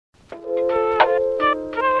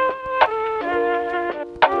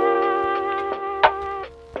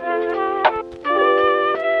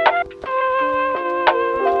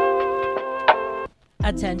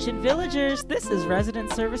Attention villagers, this is Resident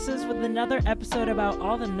Services with another episode about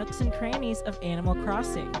all the nooks and crannies of Animal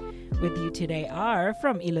Crossing. With you today are,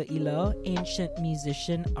 from Iloilo, ancient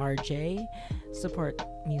musician RJ, support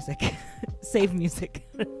music, save music.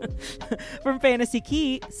 From Fantasy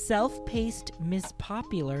Key, self-paced Miss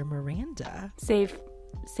Popular Miranda. Save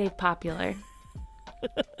popular.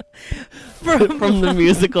 From the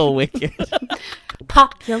musical Wicked.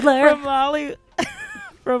 Popular.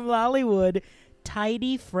 From Lollywood,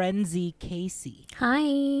 Tidy Frenzy Casey.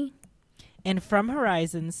 Hi. And from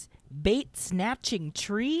Horizons, Bait Snatching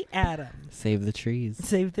Tree Adam. Save the trees.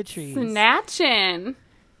 Save the trees. Snatchin'.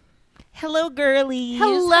 Hello, girlies.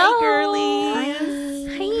 Hello. Hi, girlies.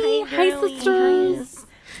 Hi, girlies. sisters.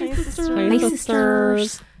 Hi, sisters. Hi,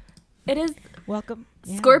 sisters. It is Welcome.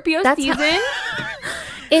 Yeah. Scorpio That's season.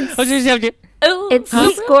 It's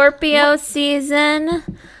Scorpio season.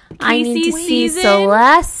 I need to Pisces see season.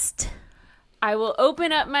 Celeste. I will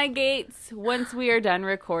open up my gates once we are done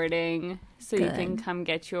recording, so you Good. can come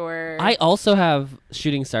get your. I also have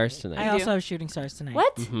Shooting Stars tonight. I also have Shooting Stars tonight.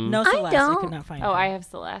 What? No Celeste. I don't. could not find Oh, her. I have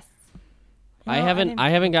Celeste. No, I didn't-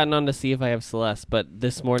 haven't gotten on to see if I have Celeste, but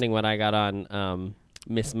this morning when I got on,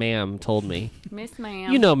 Miss Ma'am told me. Miss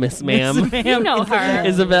Ma'am. You know Miss Ma'am. You know her.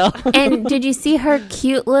 Isabel. And did you see her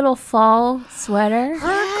cute little fall sweater?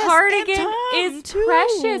 Her cardigan and Tom, is too.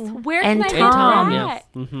 precious. Where And can I Tom. get Tom, that?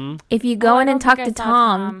 yeah. Mm-hmm. If you go Oh, I in and don't talk think to I saw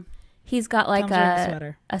Tom, he's got like Tom's wearing a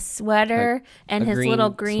sweater. a sweater and A his green little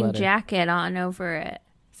green sweater. jacket on over it.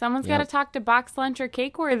 Someone's Yep. got to talk to Box Lunch or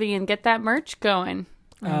Cakeworthy and get that merch going.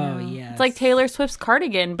 Oh, yes. It's like Taylor Swift's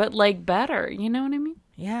cardigan, but like better. You know what I mean?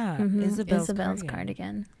 Yeah. Mhm. Isabel's,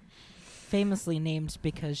 cardigan. Famously named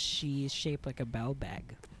because she's shaped like a bell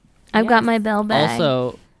bag. I've got my bell bag.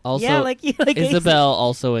 Also, yeah, like Isabel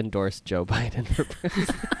also endorsed Joe Biden for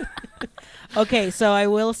president. Okay, so I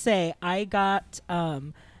will say I got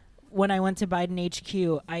when I went to Biden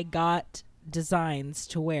HQ, I got designs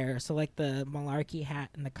to wear, so like the Malarkey hat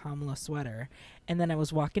and the Kamala sweater. And then I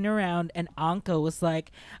was walking around and Anka was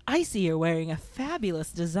like, I see you're wearing a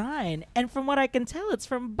fabulous design. And from what I can tell, it's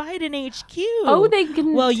from Biden HQ. Oh, they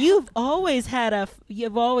can. Well, you've always had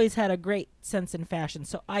a great sense in fashion,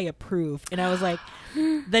 so I approve. And I was like,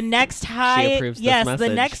 the next approves this the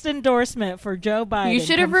message. next endorsement for Joe Biden. You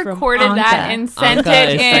should have comes from recorded that Anka. and sent Anka it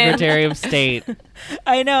is in. Secretary of State,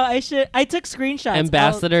 I know. I took screenshots.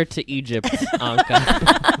 Ambassador to Egypt,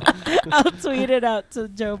 Anka. I'll tweet it out to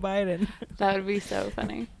Joe Biden. That would be so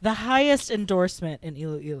funny. The highest endorsement in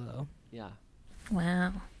Iloilo. Yeah.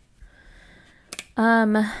 Wow.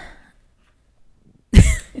 And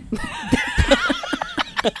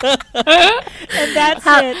that's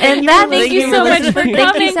it. and that- Thank you so much for Thank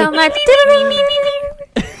coming. you so much.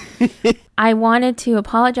 I wanted to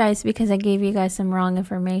apologize because I gave you guys some wrong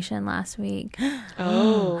information last week.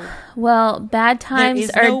 Oh. Well, bad There times is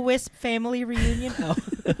are no Wisp family reunion. Oh.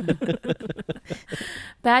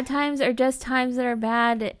 bad times are just times that are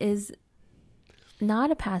bad is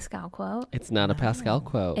not a Pascal quote. It's not a Pascal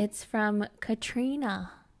quote. It's from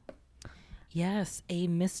Katrina, Yes, a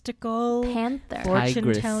mystical panther.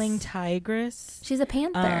 fortune-telling tigress. She's a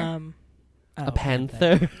panther. A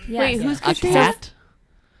panther. Yes. Wait, who's A Katrina? cat.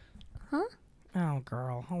 Oh,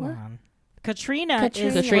 girl, hold What? on. Katrina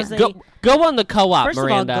Katrina. is was a, Go on the co-op, first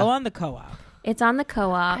Miranda. of all, go on the co-op. It's on the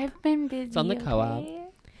co-op. I've been busy. It's on the co-op. okay?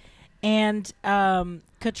 And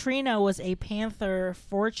Katrina was a panther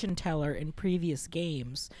fortune teller in previous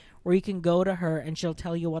games where you can go to her and she'll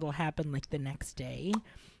tell you what'll happen like the next day.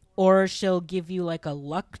 Or she'll give you like a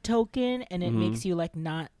luck token and it makes you like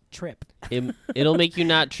not trip. It'll make you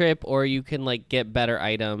not trip, or you can like get better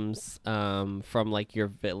items from like your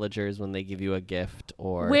villagers when they give you a gift.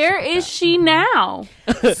 Or Where stuff like is she now?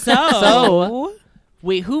 So,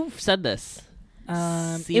 Wait, who said this?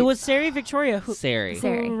 it was Sari Victoria who Sari.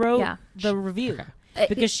 Sari, wrote yeah. the review. Okay.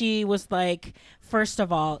 Because she was like, first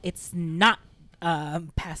of all, it's not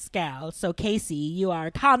Pascal. So Casey, you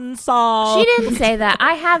are console. She didn't say that.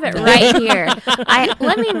 I have it right here.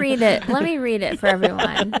 Let me read it. Let me read it for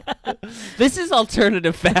everyone. This is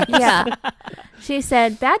alternative facts. Yeah. She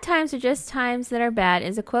said, "Bad times are just times that are bad"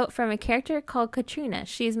 is a quote from a character called Katrina.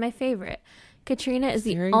 She's my favorite. Katrina is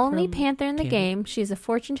the Sari only from panther in the Panther. game. She's a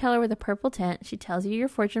fortune teller with a purple tent. She tells you your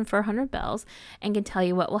fortune for 100 bells and can tell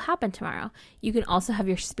you what will happen tomorrow. You can also have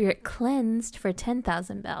your spirit cleansed for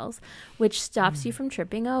 10,000 bells, which stops you from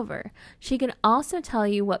tripping over. She can also tell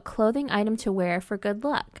you what clothing item to wear for good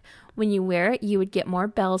luck. When you wear it, you would get more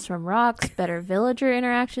bells from rocks, better villager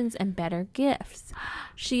interactions, and better gifts.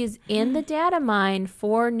 She is in the data mine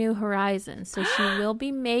for New Horizons, so she will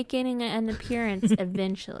be making an appearance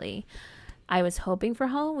eventually. I was hoping for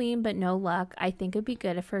Halloween, but no luck. I think it'd be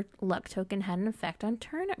good if her luck token had an effect on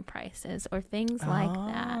turnip prices or things like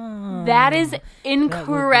that. Oh, That is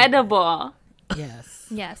incredible. yes.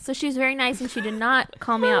 Yeah, so she's very nice, and she did not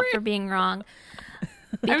call me out for being wrong.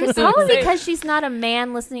 Because so probably excited. because she's not a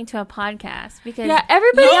man listening to a podcast. Because Yeah,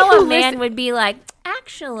 everybody you know who a man listen- would be like,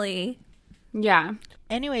 actually. Yeah.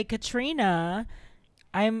 Anyway, Katrina,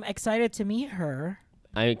 I'm excited to meet her.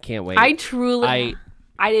 I can't wait. I truly, I-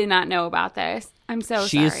 I did not know about this. I'm so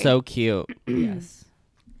she sorry. is so cute. Yes.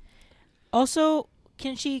 Also,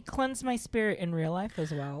 can she cleanse my spirit in real life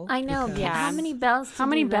as well? I know, Because- but how many bells? to How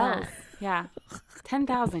many do that? bells? Yeah.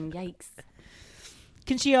 10,000. Yikes.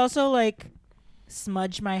 Can she also like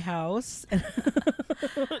smudge my house?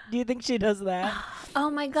 Do you think she does that? Oh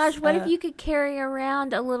my gosh, what if you could carry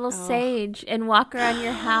around a little sage and walk around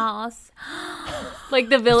your house? Like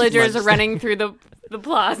the villagers are running through the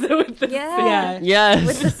plaza with the Yeah. Yeah. Yes.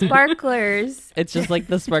 With the sparklers. It's just like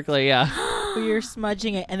the sparkler, yeah. Where you're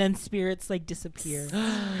smudging it and then spirits like disappear.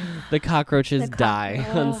 The cockroaches die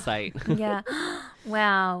on sight. Yeah.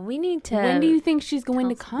 Wow. We need to When do you think she's going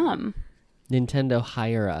to come? Nintendo,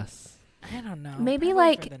 hire us. I don't know. maybe Probably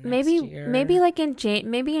like for the next maybe year. maybe like in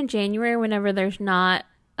maybe in January whenever there's not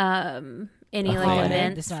any A like holiday.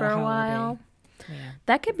 events It's not for a a while. holiday. Yeah.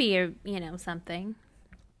 That could be a something.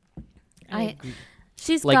 I I agree.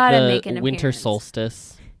 she's Like got to make an the winter appearance.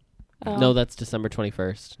 solstice. Oh. No, that's December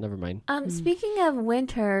 21st. Never mind. Speaking of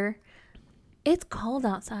winter, it's cold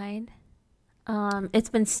outside. It's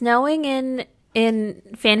been snowing in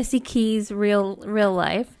Fantasy Keys real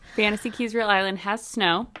life. Fantasy Keys Real Island has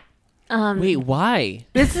snow. Wait, why?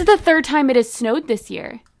 This is the third time it has snowed this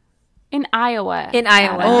year. In Iowa. In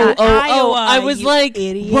Iowa. Adam. Oh, Iowa, I was you like,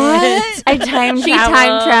 idiot. what? I time She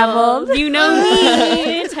time traveled. You know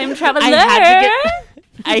me. Time traveler. I had to get.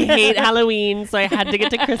 I hate Halloween, so I had to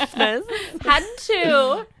get to Christmas. Had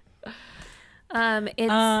to.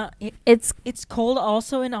 It's Cold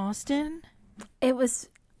also in Austin. I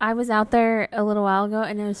was out there a little while ago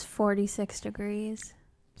and it was 46 degrees.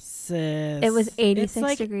 Sis. It was 86 It's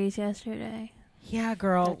like, degrees yesterday. yeah,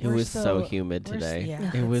 girl. It was so humid we're today. yeah,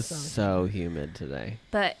 It it's was so humid today.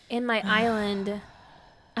 But in my island,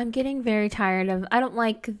 I'm getting very tired of. I don't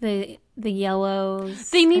like the yellows.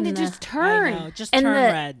 They need to and just I turn. know, just and turn the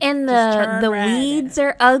red. and Just turn the red. weeds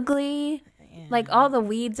are ugly. Yeah. Like all the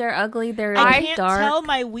weeds are ugly. They're I like can't dark. tell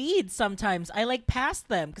my weeds sometimes. I like pass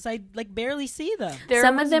them because I like barely see them. There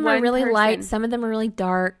Some of was them are one really light. person- Some of them are really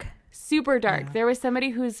dark. super dark. Yeah. There was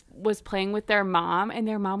somebody was playing with their mom, and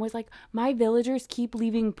their mom was like, "My villagers keep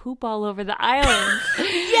leaving poop all over the island."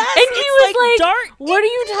 Yes, and he it's was like, dark. "What are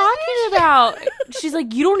you talking about?" She's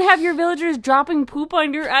like, "You don't have your villagers dropping poop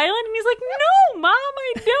on your island?" And he's like, "No, mom,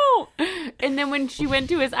 I don't." And then when she went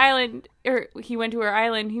to his island, or he went to her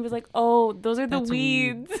island, he was like, "Oh, those are the That's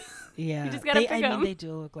weeds." Yeah, You just gotta pick I mean, 'em. they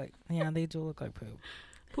do look like they do look like poop.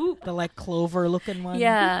 Poop. The like clover looking one.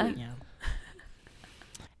 Yeah.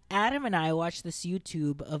 Adam and I watched this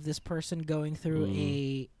YouTube of this person going through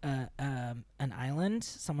an island,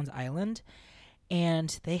 someone's island,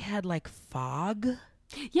 and they had like fog.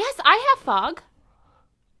 Yes, I have fog.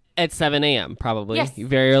 At 7 a.m. probably. Yes.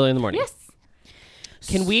 Very early in the morning. Yes.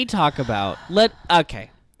 Can we talk about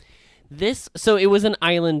so it was an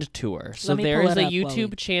island tour. So Let me there pull is it a up while YouTube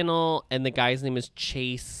we- channel and the guy's name is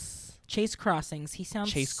Chase. Chase Crossings. He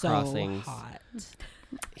sounds Chase so Crossings. hot.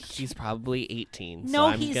 He's probably 18. So No,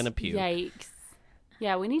 I'm he's- gonna puke. Yikes.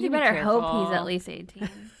 Yeah, we need You to be better hope careful. he's at least 18.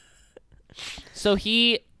 So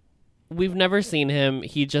we've never seen him.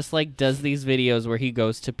 He just like does these videos where he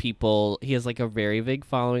goes to people. He has like a very big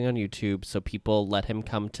following on YouTube, so people let him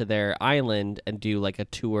come to their island and do like a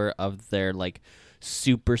tour of their like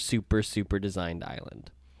super super super designed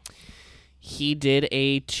island. He did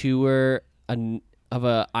a tour of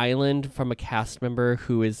a island from a cast member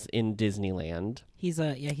who is in Disneyland, He's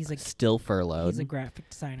like still furloughed. he's a graphic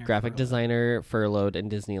designer. Graphic for- designer furloughed in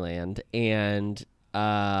Disneyland, and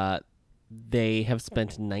they have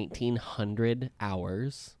spent 1,900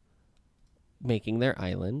 hours making their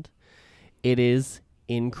island. It is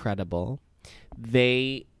incredible.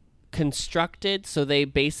 They constructed, so they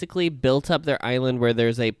basically built up their island where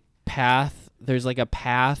there's a path. There's like a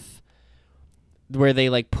path where they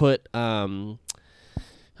like put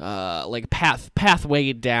like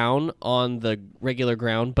pathway down on the regular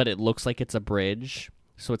ground, but it looks like it's a bridge.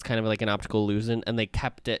 So it's kind of like an optical illusion, and they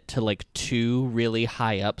kept it to like 2 really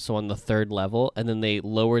high up, so on the 3rd level, and then they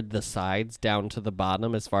lowered the sides down to the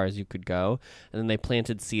bottom as far as you could go, and then they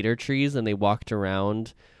planted cedar trees, and they walked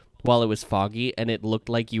around while it was foggy, and it looked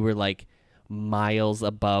like you were like miles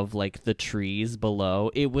above like the trees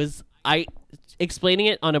below. It was explaining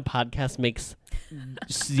it on a podcast makes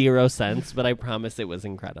zero sense, but I promise it was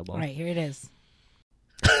incredible. All right, here it is.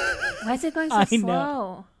 Why is it going so I slow?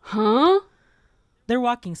 know. Huh? They're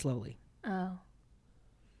walking slowly. Oh.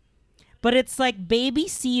 But it's like baby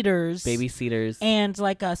cedars and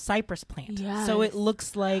like a cypress plant. So it Yes.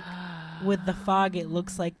 looks like with the fog, it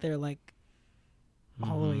looks like they're like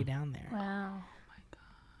all the way down there. Wow.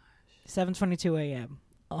 7:22 a.m.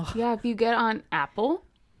 Oh, Yeah, if you get on Apple,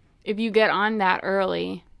 if you get on that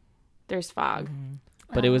early, there's fog.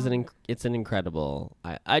 But it was it's an incredible.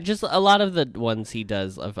 I just a lot of the ones he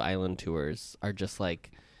does of island tours are just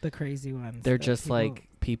like the crazy ones. they're that just people- like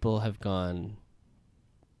people have gone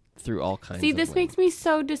through all kinds. See, of this makes me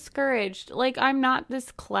so discouraged. Like, I'm not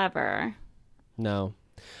this clever. No.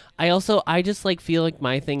 I just like feel like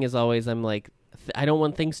my thing is always I'm like I don't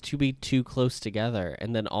want things to be too close together,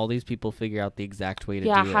 and then all these people figure out the exact way to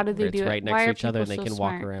Yeah, do it. how do they where do it's it? right next Why to are each other, and they people can so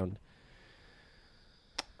walk smart? around.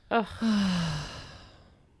 Ugh.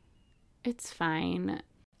 It's fine.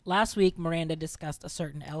 Last week, Miranda discussed a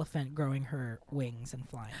certain elephant growing her wings and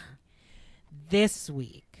flying. This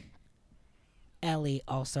week, Ellie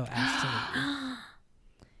also asked to leave.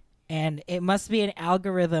 And it must be an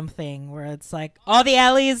algorithm thing where it's like, all the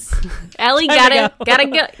Ellies Ellie, Time to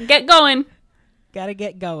gotta get going. gotta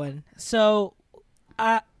get going. So,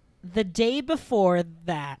 the day before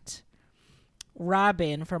that,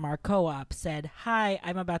 Robin from our co-op said, "Hi,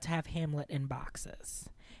 I'm about to have Hamlet in boxes."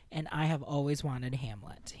 And I have always wanted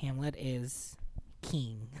Hamlet. Hamlet is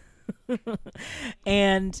king.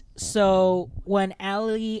 And so when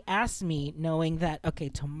Allie asked me, knowing that,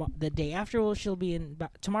 okay, the day after she'll be in,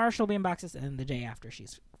 tomorrow she'll be in boxes, and the day after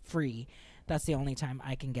she's free, that's the only time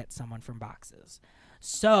I can get someone from boxes.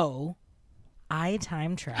 So I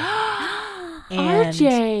time traveled. And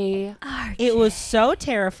RJ. it was so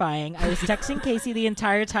terrifying. I was texting Casey the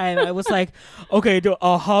entire time. I was like, okay,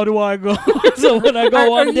 how do I go? So when I go Are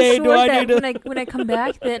one you day, sure do I that need to... when I come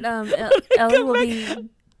back that Ellie will be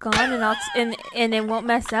gone and it won't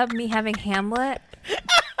mess up me having Hamlet?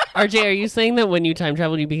 RJ, are you saying that when you time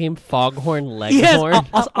traveled, you became Foghorn Yes, Leghorn?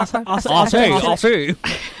 I'll see.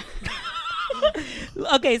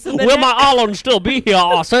 Okay, so Will my island still be here?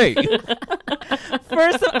 I'll see.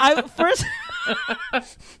 first, I'm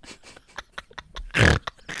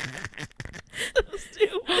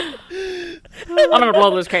gonna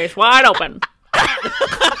blow this case wide open.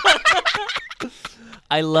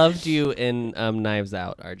 I loved you in Knives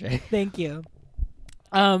Out, RJ. Thank you.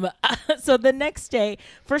 So the next day,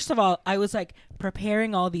 first of all, I was like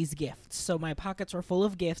preparing all these gifts. So my pockets were full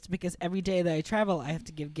of gifts because every day that I travel, I have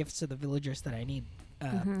to give gifts to the villagers that I need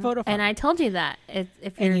photo from. And I told you that if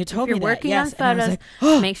And you're, you told if you're me that, working yes. on And I was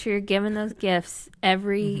photos, like, make sure you're giving those gifts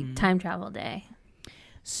every time travel day.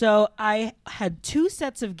 So I had 2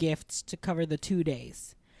 sets of gifts to cover the 2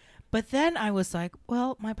 days. But then I was like,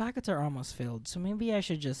 well, my pockets are almost filled, so maybe I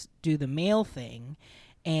should just do the mail thing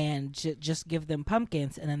and just give them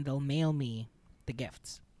pumpkins, and then they'll mail me the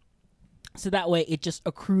gifts. So that way it just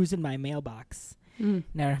accrues in my mailbox. And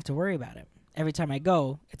I don't have to worry about it. Every time I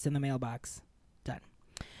go, it's in the mailbox. Done.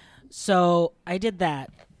 So I did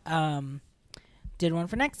that. Did one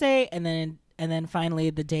for next day, and then finally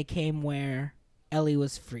the day came where Ellie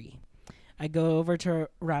was free. I go over to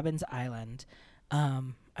Robin's Island.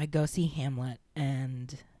 I go see Hamlet,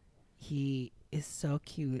 and he is so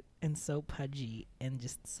cute and so pudgy and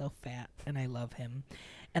just so fat, and I love him.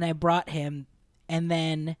 And I brought him, and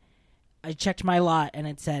then I checked my lot, and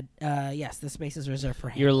it said, yes, the space is reserved for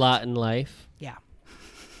Hamlet. Your lot in life. Yeah.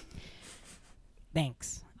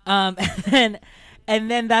 Thanks. And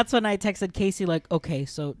then that's when I texted Casey, like, okay,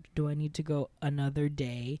 so do I need to go another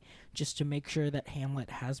day just to make sure that Hamlet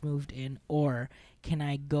has moved in, or can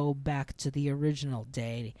I go back to the original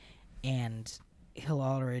day and he'll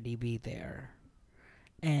already be there?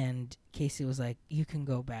 And Casey was like, you can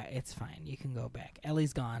go back. It's fine. You can go back.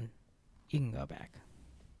 Ellie's gone. You can go back.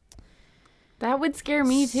 That would scare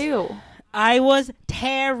me too. I was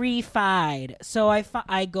terrified. So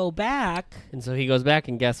I go back. And so he goes back,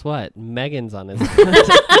 and guess what? Megan's on his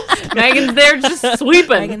Megan's there just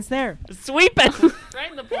sweeping. Megan's there. sweeping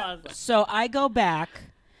right in the plaza. So I go back,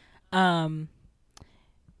 and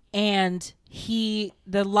the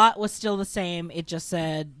lot was still the same. It just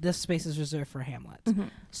said this space is reserved for Hamlet.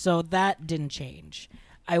 So that didn't change.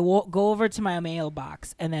 I go over to my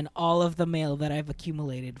mailbox, and then all of the mail that I've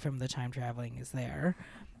accumulated from the time traveling is there.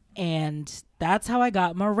 And that's how I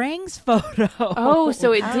got Meringue's photo. Oh,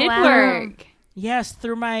 so it did wow. work. Yes,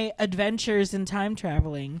 through my adventures in time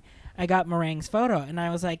traveling, I got Meringue's photo. And I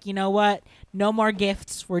was like, you know what? No more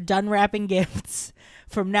gifts. We're done wrapping gifts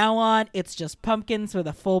from now on, it's just pumpkins with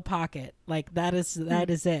a full pocket. Like that is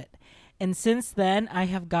it. And since then, I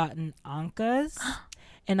have gotten Ankas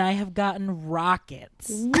and I have gotten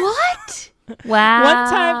rockets. What? Wow. One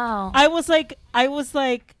time, I was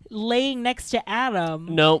like laying next to Adam.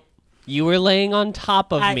 Nope. You were laying on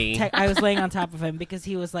top of me. I was laying on top of him because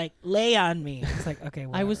he was like, lay on me. I was like, okay,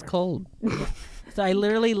 whatever. I was cold. So I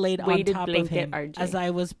literally laid on Weighted top of blanket, him RJ. as I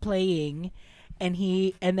was playing, and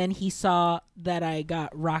then he saw that I got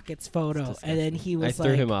Rocket's photo, and then he I was threw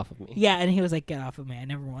like, him off of me. yeah, and he was like, get off of me. I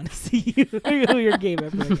never want to see you your game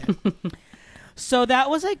ever again. So that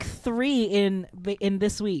was like 3 in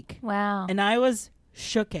this week, Wow. and I was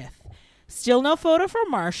shooketh. Still no photo from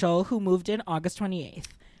Marshall, who moved in August 28th.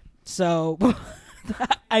 So,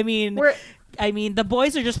 I mean, the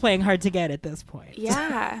boys are just playing hard to get at this point.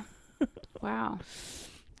 Yeah. Wow.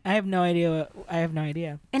 I have no idea.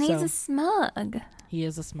 And he's So, a smug. he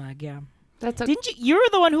is a smug. Yeah. That's Didn't you? You were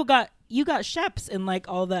the one who got Sheps in like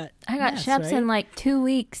all that. I got mess, Sheps right? in like 2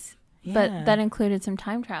 weeks, but Yeah. that included some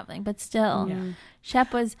time traveling. But still, Yeah.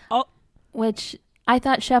 Shep was, Oh. which I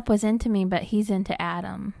thought Shep was into me, but he's into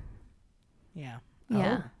Adam. Yeah.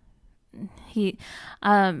 Yeah. Oh. He,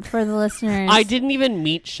 for the listeners, I didn't even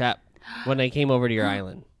meet Shep when I came over to your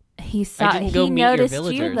island. he saw, didn't go he meet your noticed you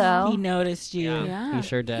villagers. though. He noticed you. Yeah. He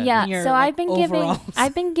sure did. Yeah, in your, so like, I've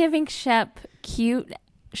overalls. been giving Shep cute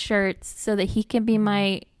shirts so that he can be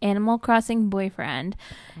my Animal Crossing boyfriend.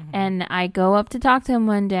 And I go up to talk to him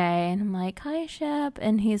one day and I'm like, "Hi Shep."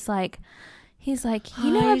 And he's like, you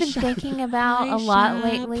know, Hi, I've been Shep. thinking about Hi, a lot Shep."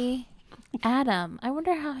 lately. Adam, I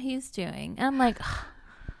wonder how he's doing. And I'm like,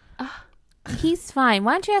 he's fine.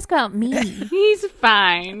 Why don't you ask about me? He's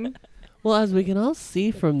fine. Well, as we can all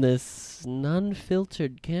see from this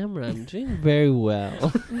non-filtered camera, I'm doing very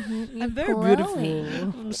well. I'm very glowing.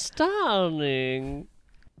 beautiful. I'm stunning.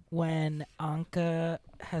 When Anka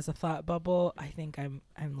has a thought bubble, I think I'm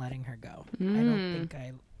letting her go. I don't think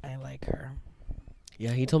I like her.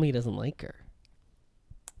 Yeah, he told me he doesn't like her.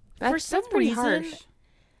 That's some pretty reason- harsh.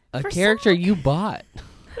 A For character some- you bought.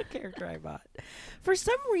 The character I bought. For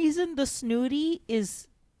some reason, the Snooty is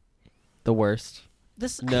The worst.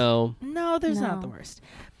 this. No. No, there's not No. the worst.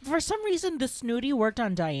 For some reason, the Snooty worked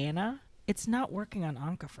on Diana. It's not working on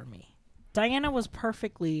Anka for me. Diana was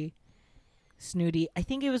perfectly snooty. I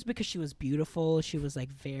think it was because she was beautiful. She was like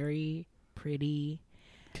very pretty.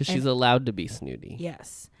 Because she's allowed to be snooty.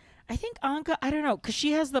 Yes. I think Anka, I don't know, because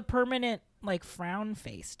she has the permanent like frown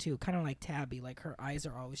face too, kind of like Tabby. Like her eyes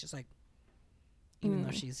are always just like, even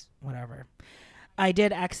though she's whatever. I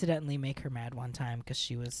did accidentally make her mad one time because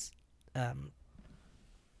she was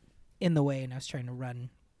in the way and I was trying to run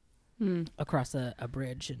across a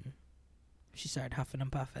bridge and she started huffing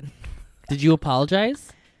and puffing. Did you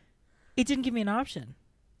apologize? It didn't give me an option.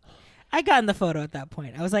 I got in the photo at that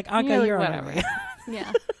point. I was like, Anka, You're like, you're on whatever. your way.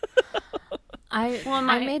 Yeah.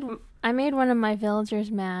 I made one of my villagers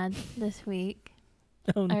mad this week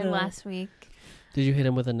Oh, or no. last week. Did you hit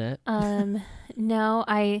him with a net? No,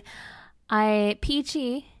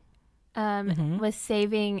 Peachy was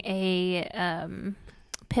saving a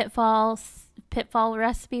pitfall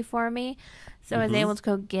recipe for me, so I was able to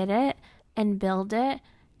go get it and build it.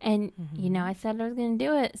 And you know, I said I was gonna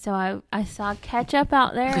do it, so I saw ketchup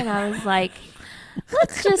out there, and I was like,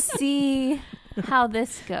 let's just see how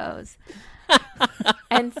this goes.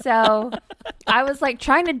 And so I was like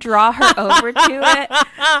trying to draw her over to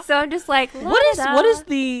it. So I'm just like, What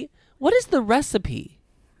is the recipe?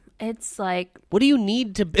 It's like What do you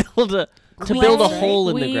need to build a Weeds, build a right? hole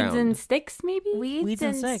in Weeds the ground? and sticks, maybe? weeds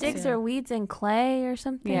and sticks yeah. or weeds and clay or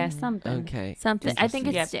something. Yeah, something. Okay. Something. I think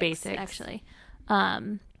it's Yeah, sticks, basics. actually.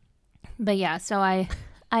 But yeah, so I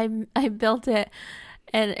built it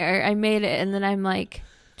or I made it, and then I'm like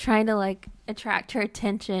trying to like attract her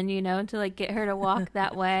attention, you know, to like get her to walk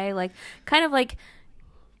that way, like kind of like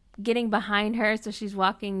getting behind her so she's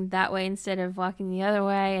walking that way instead of walking the other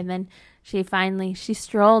way. And then she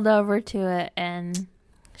strolled over to it and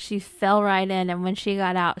she fell right in. And when she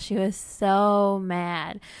got out, she was so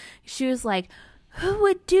mad. She was like, who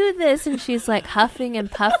would do this? And she's like huffing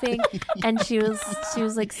and puffing, and she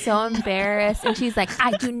was like so embarrassed, and she's like,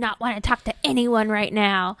 I do not want to talk to anyone right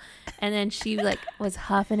now. And then she like was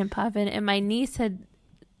huffing and puffing, and my niece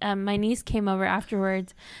came over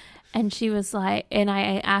afterwards, and she was like, and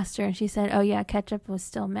I asked her, and she said, oh yeah, ketchup was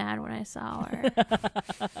still mad when I saw her.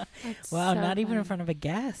 Wow, so not even in funny. front of a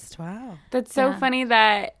guest. Wow. That's so Yeah. funny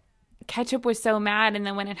that Ketchup was so mad, and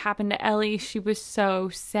then when it happened to Ellie, she was so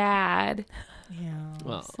sad. Yeah.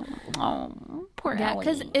 Well, Oh, poor Yeah, Ellie.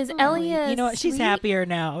 because is Ellie a You know what? She's sweet- happier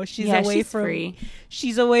now. She's Yeah, away she's from. free.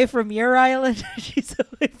 She's away from your island. She's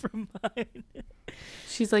away from mine.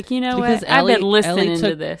 She's like, you know Because what? I've been listening Ellie to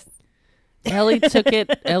took- this. Ellie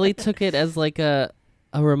took it as like a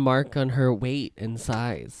remark on her weight and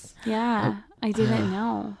size. Yeah, I didn't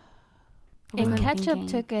know. I And wasn't Ketchup thinking.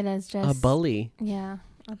 took it as just A bully. Yeah,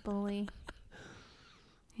 a bully.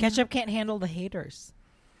 Ketchup can't handle the haters.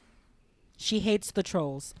 She hates the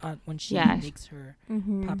trolls when she Yeah. makes her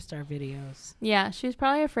Mm-hmm. pop star videos. Yeah, she was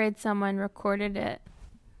probably afraid someone recorded it.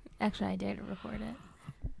 Actually, I did record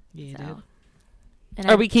it. Yeah, you So. did. And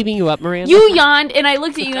Are we keeping you up, Miranda? You yawned, and I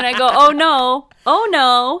looked at you, and I go, "Oh no, oh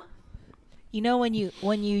no." You know when you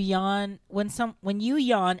yawn when you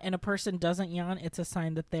yawn and a person doesn't yawn, it's a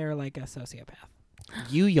sign that they're like a sociopath.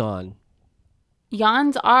 You yawn.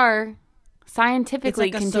 Yawns are scientifically It's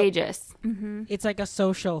like a contagious. Mm-hmm. It's like a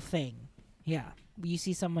social thing. Yeah, you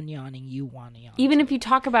see someone yawning, you want to yawn. Even if you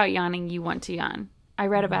talk about yawning, you want to yawn. I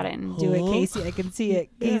read about it. And Do it, Casey. I can see it.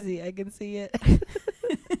 Casey, I can see it.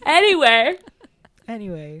 Anyway,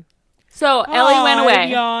 Anyway, so Ellie went I'm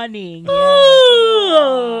away. yawning.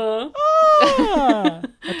 Ooh. Ah.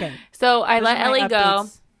 Okay. So I those let are my Ellie go,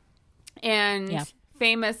 updates. and Yeah.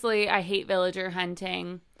 famously, I hate villager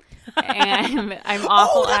hunting, and I'm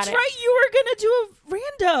awful Oh, that's at it. right. You were gonna do a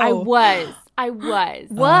rando. I was.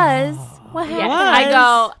 Was what Yeah, happened? I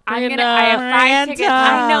go. I'm gonna. I have 5 Miranda. tickets.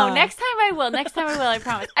 I know. Next time I will. Next time I will. I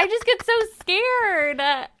promise. I just get so scared.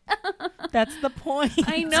 That's the point.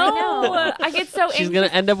 I know. I get so. She's anxious. gonna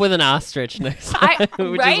end up with an ostrich next I-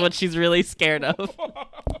 time, which right? is what she's really scared of.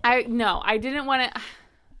 I didn't want to.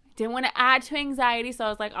 Didn't want to add to anxiety, so I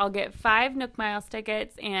was like, I'll get 5 Nook Miles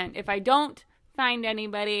tickets, and if I don't find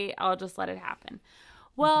anybody, I'll just let it happen.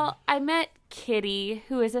 Well, I met Kitty,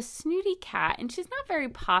 who is a snooty cat, and she's not very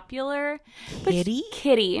popular. but Kitty?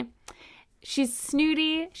 Kitty. She's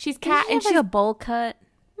snooty. She's cat, Did and she she's have a bowl cut?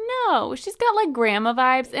 no, she's got like grandma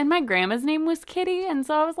vibes, and my grandma's name was Kitty, and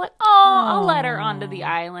so I was like, oh, I'll let her onto the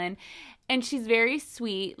island. And she's very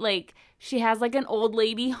sweet. Like, she has like an old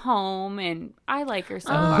lady home, and I like her so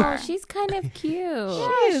far. She's kind of cute. Yeah,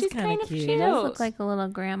 is she's kinda kind of cute. cute. She does look like a little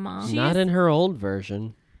grandma. She Not is- in her old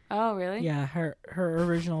version. Oh, really? Yeah, her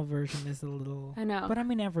original version is a little. I know. But I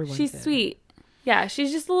mean, everyone's She's in. sweet. Yeah,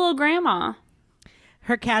 she's just a little grandma.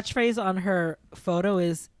 Her catchphrase on her photo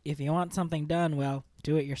is, "If you want something done, well,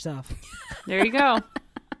 do it yourself." There you go.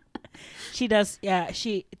 She does. Yeah,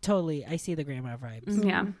 she totally. I see the grandma vibes.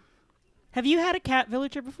 Yeah. Have you had a cat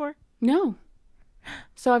villager before? No.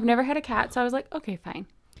 So I've never had a cat, so I was like, okay, fine.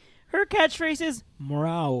 Her catchphrase is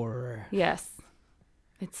 "Mrower." Yes.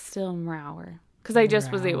 It's still Mrower. Because I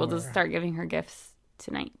just was able to Mrower. start giving her gifts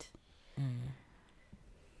tonight.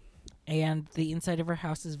 And the inside of her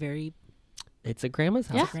house is very It's a grandma's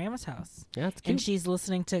house. Yeah. grandma's house. Yeah, it's And cute. she's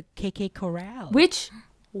listening to KK Corral. Which,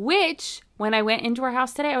 when I went into her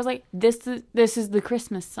house today, I was like, this is the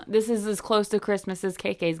Christmas song. This is as close to Christmas as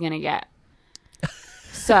KK's gonna get.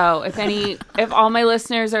 So if all my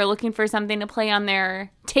listeners are looking for something to play on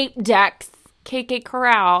their tape decks, KK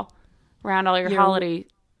Corral, around all your holiday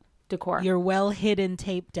decor. Your well-hidden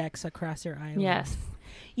tape decks across your island. Yes.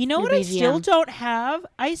 You know Your what I still BGM. don't have?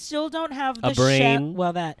 I still don't have the A brain.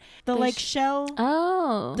 Well, the like sh- shell,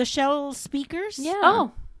 Oh. the shell speakers. Yeah.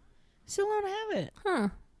 Oh. Still don't have it.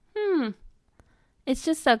 Huh. It's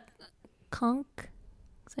just a conch.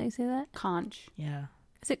 Is that how you say that? Conch. Yeah.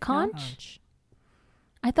 Is it conch? Conch.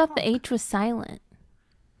 I thought the H was silent.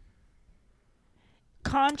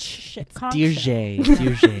 Conch. Conch. Dirge. Dirge.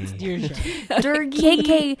 Dirge.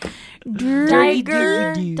 Durgy. KK.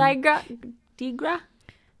 Diger. Durgy. Digra.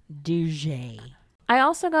 Dirge. I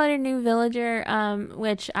also got a new villager,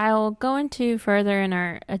 which I'll go into further in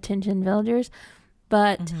our attention villagers.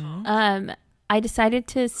 But I decided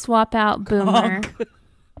to swap out Boomer.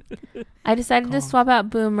 I decided to swap out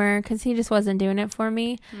Boomer because he just wasn't doing it for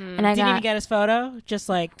me. And I Didn't even get his photo. Just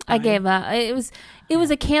like I gave up. It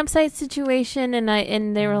was a campsite situation,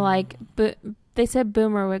 and they were like, they said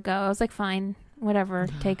Boomer would go. I was like, fine, whatever,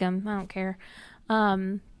 take him. I don't care.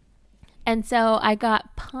 And so I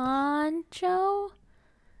got Poncho,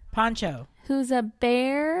 who's a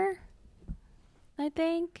bear, I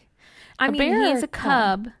think. I mean, bear he's or a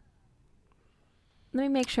cub. Let me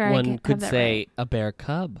make sure I One have could that say right. a bear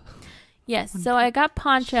cub. Yes. So I got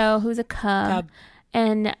Poncho, who's a cub.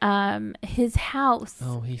 And his house.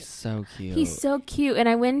 Oh, he's so cute. He's so cute. And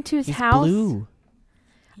I went into his He's house. blue.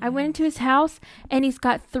 I went into his house, and he's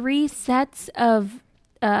got 3 sets of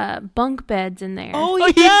bunk beds in there. Oh,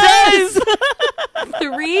 he does.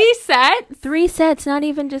 3 sets? 3 sets, not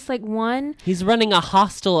even just like one. He's running a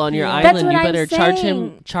hostel on your Yeah. That's island. what You I'm better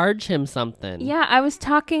saying. charge him something. Yeah, I was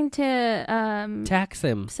talking to Tax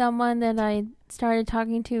him. someone that I started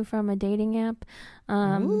talking to from a dating app.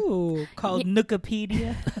 Ooh, called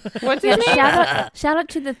Nookopedia. What's his name? Shout out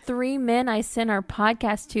to the 3 men I sent our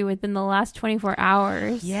podcast to within the last 24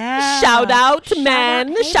 hours. Yeah. Shout out to Shout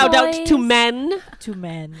men. out- hey, Shout out to boys. men. To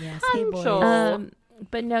men, yes. Hey, boys. Poncho.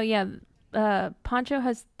 But no, yeah, Poncho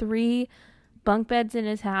has 3 bunk beds in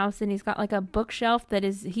his house, and he's got like a bookshelf that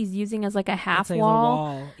he's using as like a half It's like a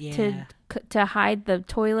wall Yeah. to hide the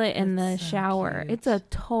toilet and the That's so shower. cute. It's a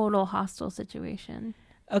total hostile situation.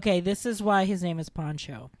 Okay, this is why his name is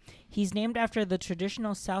Poncho. He's named after the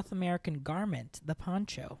traditional South American garment, the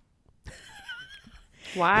poncho.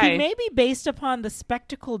 Why? He may be based upon the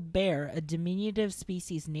spectacled bear, a diminutive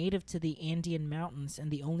species native to the Andean mountains and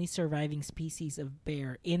the only surviving species of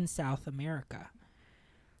bear in South America.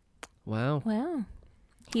 Wow. Wow.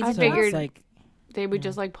 He's I So figured- it's like, They would Yeah.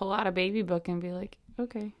 just like pull out a baby book and be like,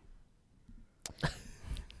 okay.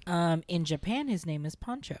 in Japan, his name is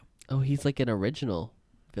Poncho. Oh, he's like an original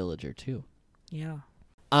villager too. Yeah.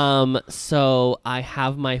 So I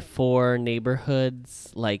have my 4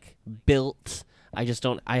 neighborhoods like built. I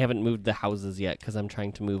haven't moved the houses yet because I'm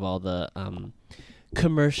trying to move all the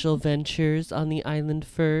commercial ventures on the island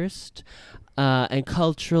first, and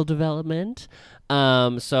cultural development.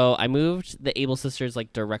 So I moved the Able Sisters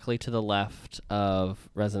like directly to the left of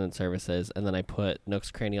Resident Services, and then I put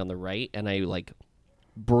Nook's Cranny on the right, and I like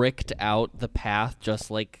bricked out the path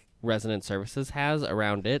just like Resident Services has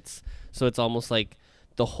around its. So it's almost like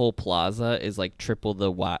the whole plaza is like triple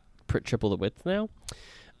the width now.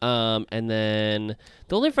 And then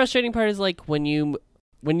the only frustrating part is like when you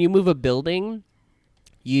move a building,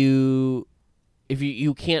 you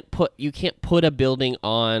can't put a building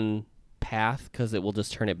on path because it will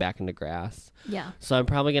just turn it back into grass. Yeah. So I'm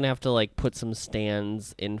probably gonna have to like put some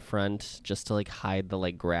stands in front just to like hide the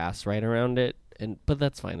like grass right around it. But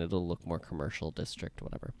that's fine. It'll look more commercial district,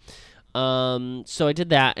 whatever. So I did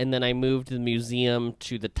that, and then I moved the museum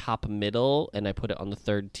to the top middle, and I put it on the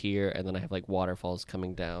 3rd tier, and then I have like waterfalls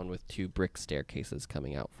coming down with 2 brick staircases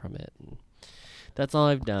coming out from it. And that's all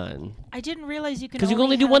I've done. I didn't realize you could Because you can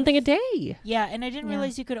only do one thing a day. Yeah, and I didn't Yeah.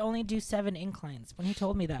 realize you could only do 7 inclines. When he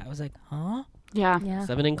told me that, I was like, huh? Yeah. Yeah.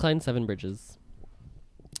 7 inclines, 7 bridges.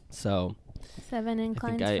 So 7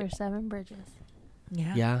 inclines I- for 7 bridges.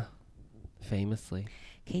 yeah, famously.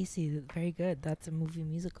 Casey, very good. That's a movie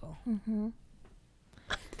musical. Mm-hmm.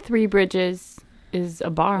 3 Bridges is a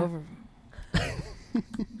bar. Over.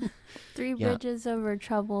 3 Yeah. bridges over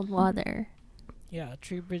troubled water. Yeah,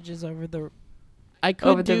 tree bridges over the. I could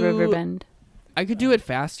Over the river bend. I could do it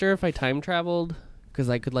faster if I time traveled, because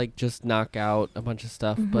I could like just knock out a bunch of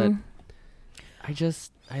stuff. But I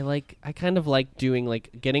kind of like doing like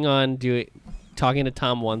getting on, talking to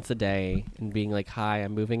Tom once a day and being like, "Hi,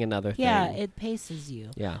 I'm moving another thing." Yeah, it paces you.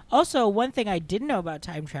 Yeah. Also, one thing I didn't know about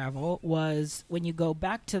time travel was when you go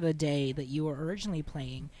back to the day that you were originally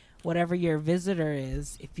playing, whatever your visitor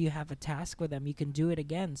is, if you have a task with them, you can do it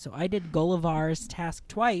again. So I did Gullivar's task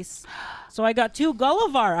twice. So I got 2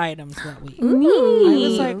 Gullivar items that week. I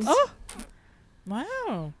was like, oh,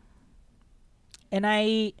 wow. And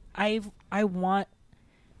I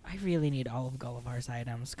really need all of Gullivar's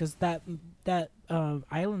items because that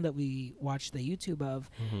island that we watched the YouTube of,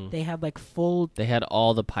 they had like They had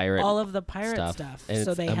all the pirate all of the pirate stuff. and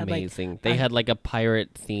So it's they had like amazing. They had like a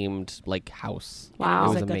pirate themed like house. Wow. it It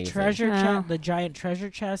was was like a amazing. treasure Wow. chest, the giant treasure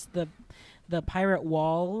chest, the pirate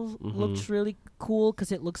wall looks really cool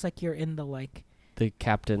because it looks like you're in the like The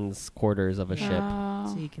captain's quarters of a ship. so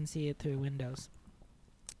Oh. you can see it through windows.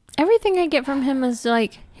 Everything I get from him is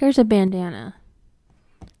like, here's a bandana.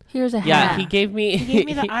 Here's a Yeah, hat. he gave me He gave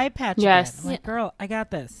me the eye patch. Yes. Again. I'm like, girl, I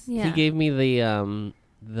got this. Yeah. he gave me the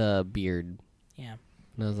beard. Yeah.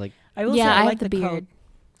 And I was like, I will Yeah, say I I have like the the coat. beard.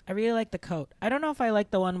 I really like the coat. I don't know if I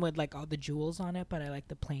like the one with like all the jewels on it, but I like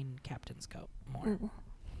the plain captain's coat more.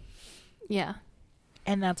 Yeah.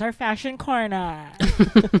 And that's our fashion corner.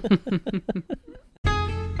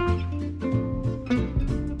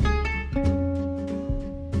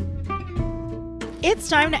 It's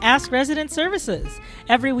time to ask Resident Services.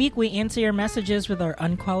 Every week we answer your messages with our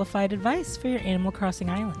unqualified advice for your Animal Crossing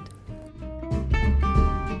island.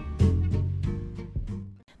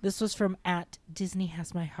 This was from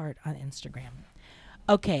 @DisneyHasMyHeart on Instagram.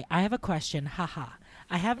 Okay, I have a question. Haha.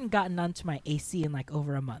 I haven't gotten onto my AC in like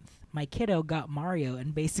over a month. My kiddo got Mario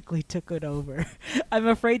and basically took it over. I'm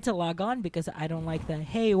afraid to log on because I don't like the,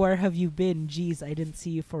 hey, where have you been? Geez, I didn't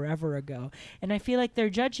see you forever ago. And I feel like they're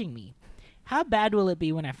judging me. how bad will it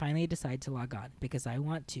be when I finally decide to log on? Because I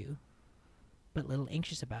want to, but a little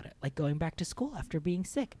anxious about it. Like going back to school after being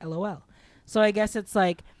sick. LOL. So I guess it's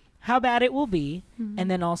like how bad it will be. And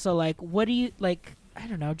then also like, what do you like? I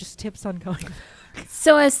don't know, just tips on going.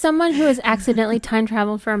 So as someone who has accidentally time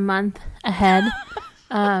traveled for a month ahead,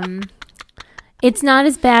 it's not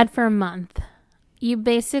as bad for a month. You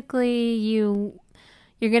basically, you're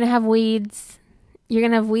going to have weeds. You're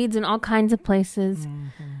going to have weeds in all kinds of places.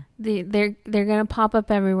 They're going to pop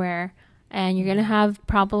up everywhere. And you're going to have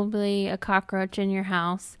probably a cockroach in your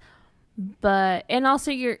house. And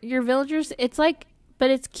also your villagers, it's like, but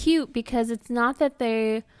it's cute because it's not that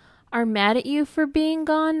they are mad at you for being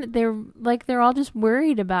gone. They're all just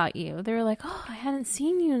worried about you. They're like, oh, I hadn't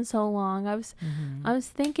seen you in so long. I was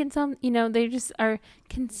thinking they just are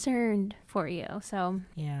concerned for you. So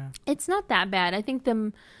Yeah. it's not that bad. I think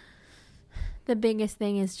the biggest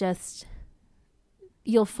thing is just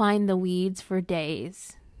you'll find the weeds for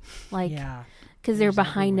days, like Yeah. because they're There's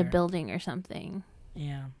behind a everywhere. building or something.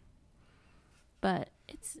 Yeah. But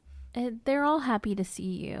they're all happy to see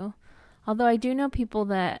you. Although I do know people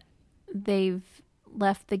that they've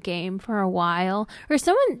left the game for a while, or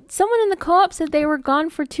someone in the co-op said they were gone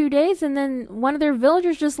for 2 days and then one of their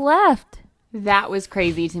villagers just left. That was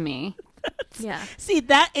crazy to me. Yeah. See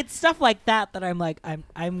that it's stuff like that I'm like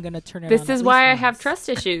I'm gonna turn it on. This at is why I least have once. trust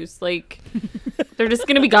issues. Like, they're just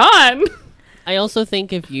going to be gone. I also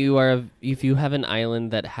think if you have an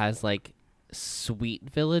island that has like sweet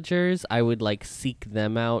villagers, I would like seek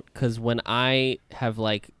them out, because when I have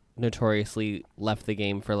like notoriously left the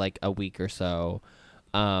game for like a week or so,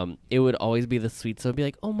 it would always be the sweet. So it'd be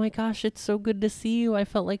like, oh my gosh, it's so good to see you. I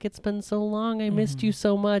felt like it's been so long. I missed you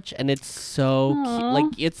so much. And it's so cute. Like,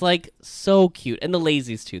 it's like so cute. And the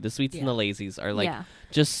lazies too. The sweets and the lazies are like Yeah.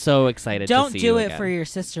 just so excited to Don't see do you it again. for your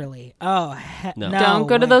sisterly. Oh No. no! Don't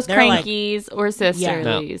go to way. those They're like- crankies or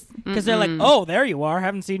sisterlies. Because they're like, oh, there you are.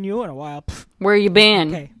 Haven't seen you in a while. Pfft, Where you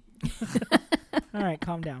been? okay. All right,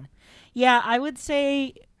 calm down. Yeah, I would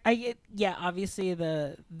say, obviously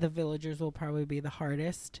the villagers will probably be the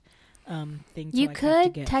hardest thing to You like, have to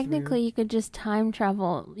could get technically through you could just time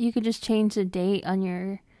travel. You could just change the date on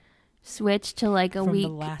your Switch to like a from week.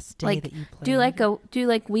 the last day like, that you played. do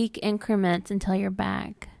like week increments until you're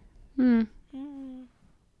back. Hmm.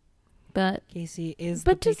 But Casey is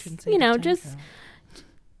But the just, patron you saint of know, time just- travel.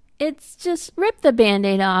 it's just rip the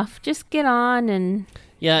Band-Aid off. Just get on and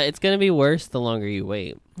Yeah, it's gonna be worse the longer you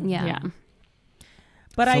wait. yeah. Yeah.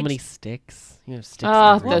 But so I many sticks. You have sticks.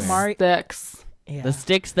 Oh, everywhere. the Mario- sticks. yeah. The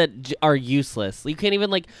sticks that are useless. You can't even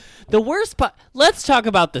like. The worst part. Let's talk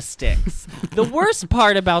about the sticks. The worst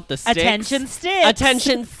part about the sticks. attention sticks.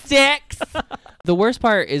 Attention sticks. The worst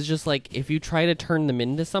part is just like if you try to turn them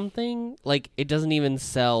into something, like it doesn't even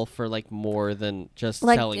sell for like more than just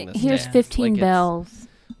Like selling the here's sticks. 15 Like, it's- bells.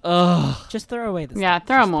 Ugh. Just throw away the Yeah,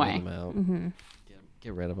 throw Just them throw away. them out. Mm-hmm.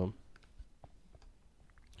 Get rid of them.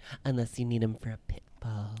 Unless you need them for a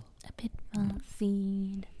pitfall. A pitfall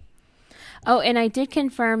seed. Oh, and I did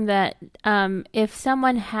confirm that if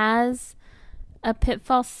someone has a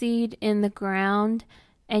pitfall seed in the ground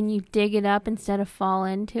and you dig it up instead of fall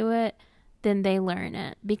into it, then they learn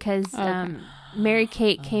it. Because Okay. Mary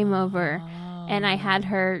Kate came over and I had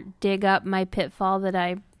her dig up my pitfall that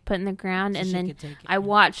I put in the ground, and then I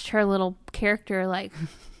watched her little character like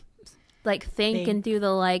think and do the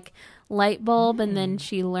like light bulb, and then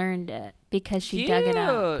she learned it because she dug it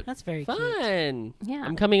out. Cute. That's very cute. Fun. Yeah.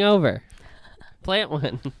 I'm coming over. Plant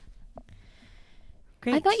one.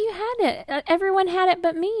 Great. I thought you had it. Everyone had it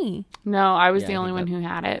but me. No, I was Yeah, the I only think one that-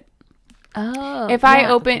 who had it. Oh. If I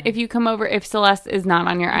yeah. open, if you come over, if Celeste is not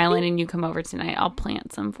on your island and you come over tonight, I'll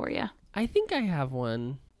plant some for you. I think I have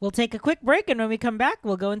one. We'll take a quick break, and when we come back,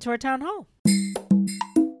 we'll go into our town hall.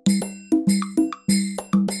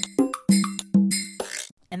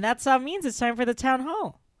 And that song means it's time for the town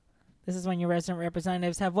hall. This is when your resident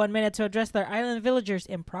representatives have 1 minute to address their island villagers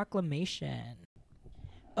in proclamation.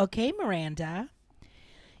 Okay, Miranda.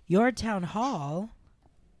 Your town hall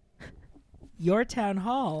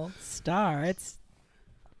starts.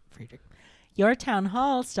 Friedrich. Your town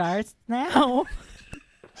hall starts now.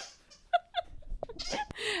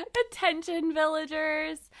 Attention,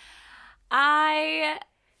 villagers. I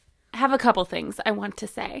have a couple things I want to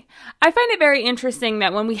say. I find it very interesting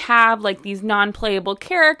that when we have like these non-playable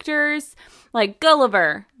characters like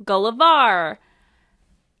Gulliver,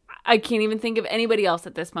 I can't even think of anybody else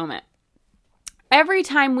at this moment. Every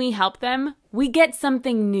time we help them, we get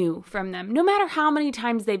something new from them. No matter how many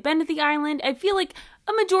times they've been to the island, I feel like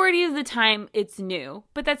a majority of the time it's new,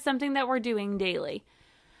 but that's something that we're doing daily.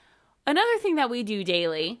 Another thing that we do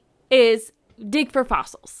daily is dig for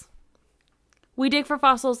fossils. We dig for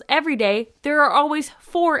fossils every day. There are always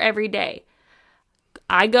 4 every day.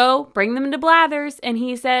 I go, bring them to Blathers, and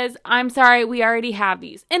he says, I'm sorry, we already have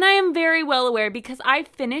these. And I am very well aware because I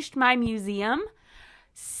finished my museum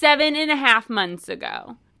 7.5 months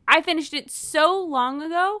ago. I finished it so long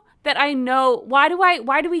ago that I know why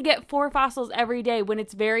do we get 4 fossils every day when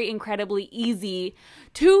it's very incredibly easy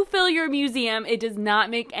to fill your museum? It does not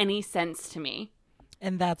make any sense to me.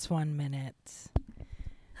 And that's 1 minute.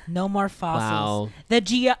 No more fossils. Wow.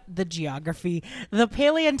 The geography, the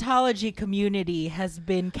paleontology community has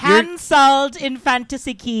been cancelled in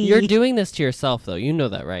Fantasy Key. You're doing this to yourself, though. You know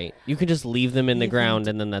that, right? You could just leave them in the Leave ground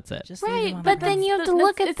them and then that's it. Just leave Right, them on but the then ground. you have to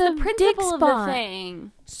look at It's the the principle dig of the spot.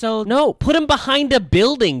 thing. So No, put them behind a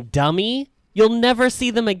building, dummy. You'll never see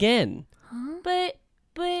them again. But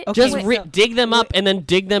Okay, Just wait, dig them up and then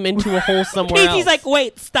dig them into a hole somewhere else. Casey's like,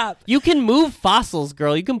 wait, stop. You can move fossils,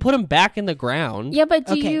 girl. You can put them back in the ground. Yeah, but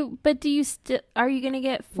Okay. are you going to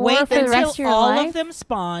get 4 Wait for the until rest of your all life? of them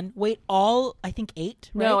spawn. Wait, all, I think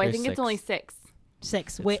 8, right? no, I There's think it's 6. only 6.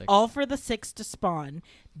 6. It's Wait, 6. all for the 6 to spawn.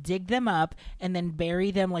 Dig them up and then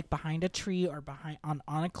bury them like behind a tree or behind on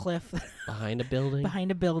a cliff Behind a building.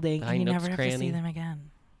 behind a building, Behind and you Nook's never have to see Cranny. them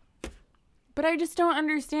again. But I just don't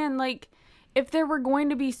understand, like, if there were going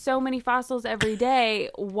to be so many fossils every day,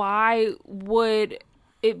 why would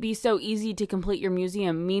it be so easy to complete your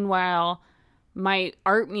museum? Meanwhile, my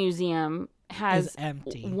art museum has Is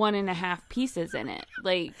empty. 1.5 pieces in it.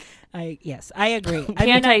 Like, Yes, I agree.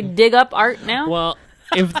 can't I dig up art now? Well,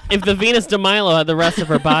 if the Venus de Milo had the rest of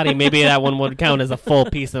her body, maybe that one would count as a full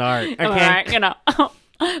piece of art. Okay. All right, you know,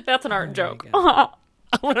 that's an art joke.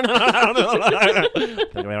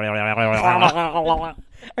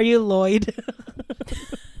 Are you Lloyd?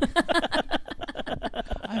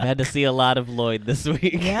 I've had to see a lot of Lloyd this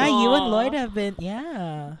week. Yeah, you and Aw. Lloyd have been.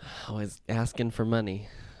 Yeah. Always asking for money.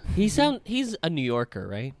 He's a New Yorker,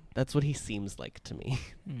 right? That's what he seems like to me.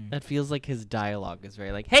 That feels like his dialogue is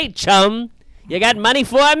very like, "Hey, chum, you got money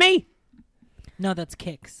for me?" No, that's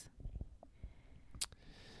Kicks.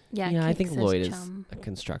 Yeah, I Kix think says Lloyd is chum. a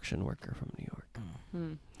construction worker from New York.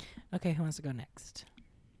 Okay, who wants to go next?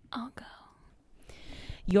 I'll go.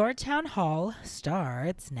 Your town hall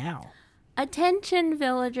starts now. Attention,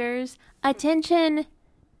 villagers. Attention,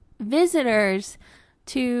 visitors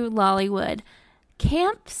to Lollywood.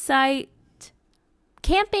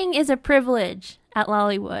 Camping is a privilege at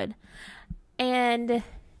Lollywood. And,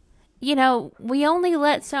 you know, we only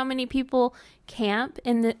let so many people camp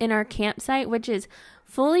in our campsite, which is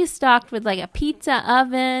fully stocked with like a pizza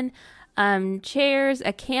oven, chairs,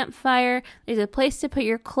 a campfire. There's a place to put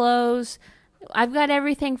your clothes. I've got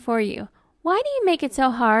everything for you. Why do you make it so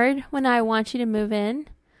hard when I want you to move in?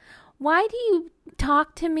 Why do you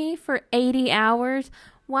talk to me for 80 hours?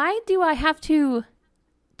 Why do I have to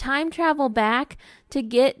time travel back to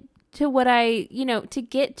get to what I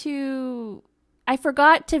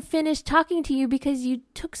forgot to finish talking to you because you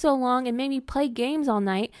took so long and made me play games all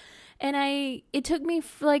night. And it took me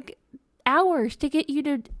like hours to get you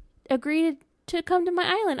to agree to come to my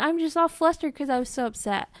island. I'm just all flustered because I was so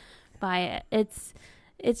upset by it. It's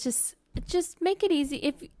just make it easy.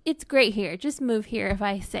 If it's great here, just move here if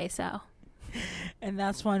I say so. And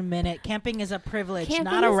that's 1 minute. Camping is a privilege, Camping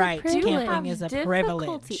not a is a right. privilege. Camping is a Difficulty.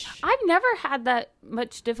 privilege. I've never had that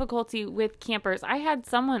much difficulty with campers. I had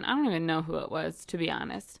someone, I don't even know who it was, to be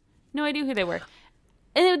honest. No idea who they were.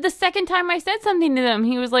 And the second time I said something to them,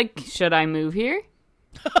 he was like, should I move here?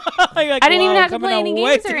 I I didn't even have to play any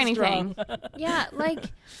games or anything. Yeah,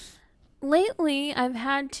 like lately I've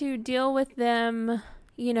had to deal with them,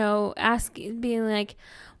 being like,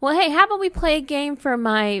 well, hey, how about we play a game for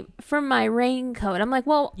my raincoat? I'm like,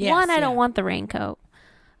 well, Yes, one, I don't yeah. want the raincoat.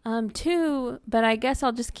 2, but I guess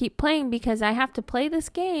I'll just keep playing because I have to play this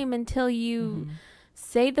game until you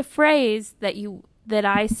say the phrase that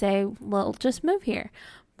I say, well, just move here.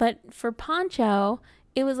 But for Poncho,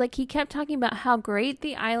 it was like he kept talking about how great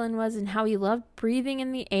the island was and how he loved breathing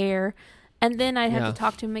in the air. And then I'd have Yeah. to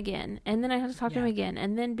talk to him again. And then I'd have to talk to him Yeah. again.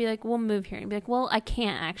 And then be like, we'll move here. And be like, well, I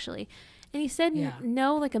can't actually. And he said Yeah.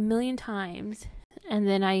 no like 1,000,000 times. And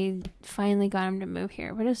then I finally got him to move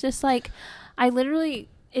here. But it's just like,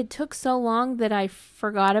 it took so long that I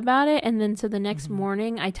forgot about it. And then so the next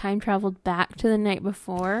morning, I time traveled back to the night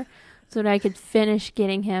before so that I could finish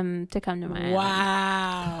getting him to come to my island.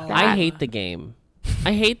 Wow. I hate the game.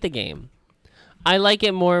 I like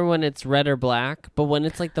it more when it's red or black, but when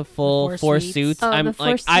it's like the full four 4 suits. suits, Oh, I'm the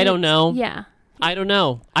like, four I don't suits? know. Yeah. I don't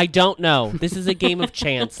know. This is a game of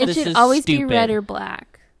chance. It this should is always stupid. be red or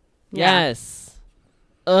black. Yes.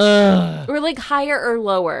 Ugh. Or like higher or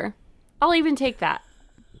lower. I'll even take that.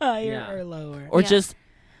 Higher Yeah. or lower. Or Yeah. just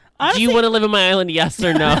Do you want to live on my island? Yes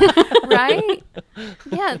or no? Right?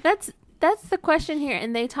 Yeah, that's the question here.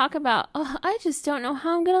 And they talk about, oh, I just don't know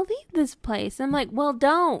how I'm going to leave this place. I'm like, well,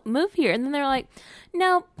 don't move here. And then they're like,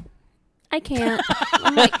 no, I can't.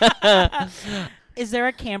 I'm like, Is there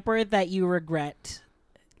a camper that you regret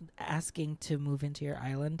asking to move into your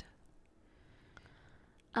island?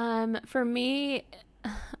 for me,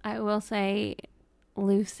 I will say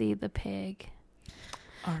Lucy the pig.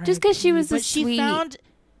 Just 'cause she was But sweet.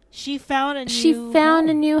 She found a new She found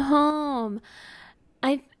a home. new home.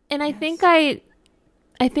 I think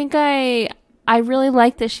I really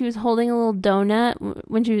liked that she was holding a little donut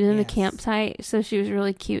when she was in the Yes. campsite. So she was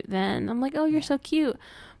really cute then. I'm like, oh, you're so cute.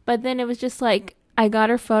 But then it was just like, I got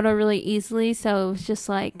her photo really easily. So it was just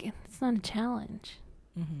like, it's not a challenge.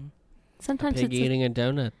 Mm-hmm. Sometimes Pig it's eating a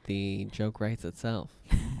donut. The joke writes itself.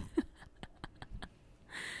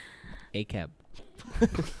 ACAB.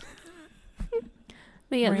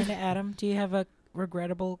 but yeah, Miranda, Adam, do you have a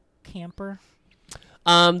regrettable camper?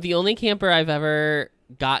 The only camper I've ever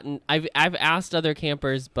gotten, I've asked other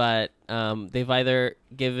campers, but they've either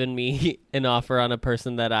given me an offer on a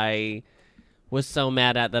person that I was so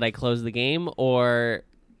mad at that I closed the game, or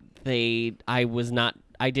I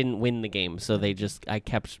didn't win the game, so I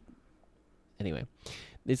kept. Anyway,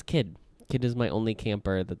 this kid is my only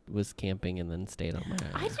camper that was camping and then stayed on my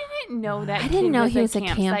I island. didn't know that. I didn't kid know he was a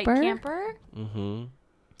campsite camper. Mm-hmm.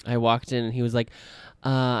 I walked in and he was like,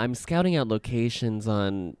 I'm scouting out locations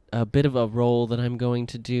on a bit of a role that I'm going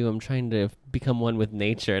to do. I'm trying to become one with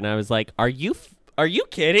nature. And I was like, are you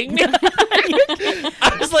kidding me?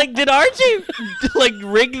 I was like, did RJ like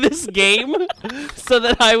rig this game so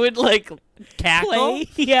that I would like cackle? Play?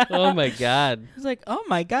 Yeah. Oh my God. I was like, oh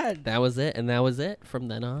my God. That was it. And that was it from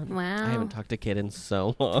then on. Wow. I haven't talked to Kid in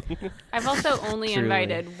so long. I've also only Truly.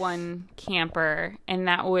 invited one camper, and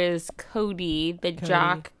that was Cody, the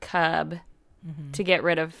jock cub, to get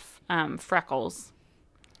rid of Freckles.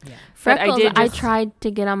 Yeah. But I Freckles, did I just- tried to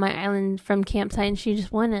get on my island from campsite and she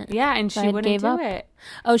just wouldn't. Yeah, and So she I wouldn't gave do up. it.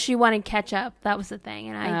 Oh, she wanted ketchup. That was the thing.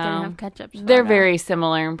 And I didn't Oh. have ketchup. so They're I- very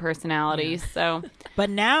similar in personalities, so But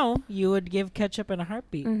now you would give ketchup in a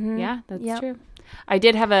heartbeat. Mhm. yeah, that's Yep. true. I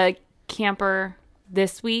did have a camper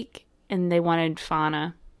this week, and they wanted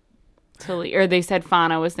Fauna to leave, or they said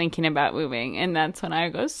Fauna was thinking about moving, and that's when I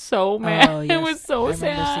was so mad. Oh, It yes. was so I remember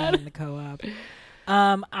seeing sad. in the co-op.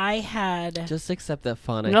 I had Just accept that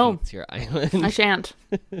Fauna No. hates your island. I shan't.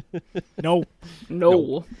 no.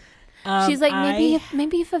 No. She's like,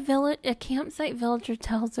 maybe if a campsite villager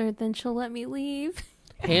tells her, then she'll let me leave.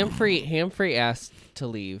 Hamfrey asked to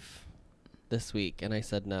leave this week, and I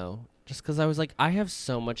said no. Just because I was like, I have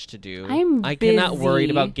so much to do. I'm cannot busy.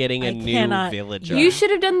 worried about getting a I new cannot- villager. You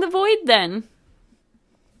should have done the void then.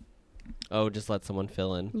 Oh, just let someone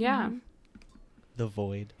fill in. Yeah. The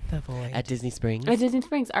void. The void. At Disney Springs. At Disney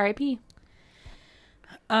Springs, R.I.P.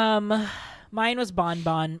 Mine was Bon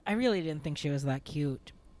Bon. I really didn't think she was that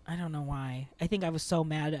cute. I don't know why. I think I was so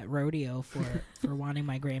mad at Rodeo for wanting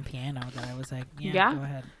my grand piano that I was like, yeah. Go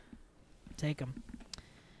ahead. Take them.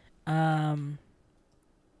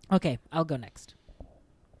 Okay, I'll go next.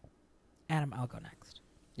 Adam, I'll go next.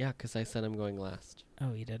 Yeah, because I said I'm going last.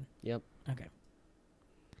 Oh, you did? Yep. Okay.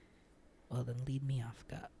 Well, then lead me off,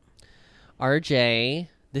 gut. RJ,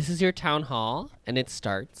 this is your town hall, and it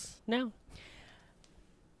starts now.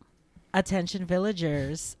 Attention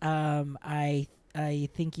villagers. I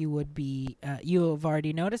think you would be you have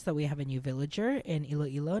already noticed that we have a new villager in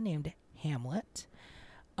Iloilo named Hamlet.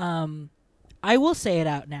 I will say it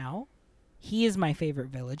out now. He is my favorite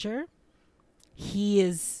villager.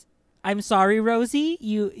 I'm sorry, Rosie.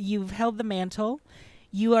 You've held the mantle.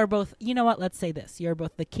 You are both, you know what, let's say this. You're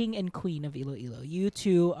both the king and queen of Iloilo. You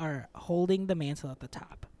two are holding the mantle at the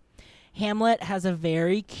top. Hamlet has a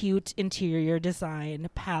very cute interior design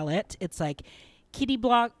palette. It's like kitty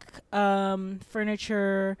block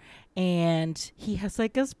furniture, and he has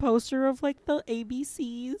like a poster of like the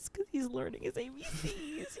ABCs because he's learning his ABCs.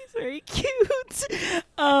 He's very cute.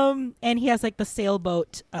 And he has like the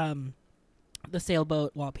sailboat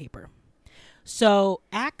wallpaper. So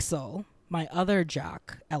Axel, my other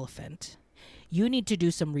jock elephant, you need to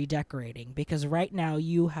do some redecorating because right now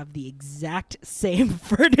you have the exact same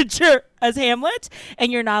furniture as Hamlet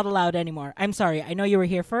and you're not allowed anymore. I'm sorry. I know you were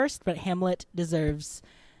here first, but Hamlet deserves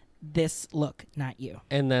this look, not you.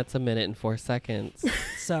 And that's 1 minute and 4 seconds.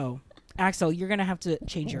 So, Axel, you're going to have to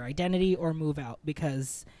change your identity or move out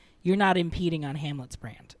because you're not impeding on Hamlet's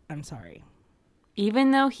brand. I'm sorry.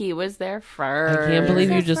 Even though he was there first. I can't believe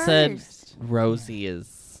you Who's there just said first? Rosie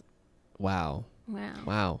is... Wow. Wow.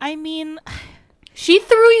 Wow. I mean, She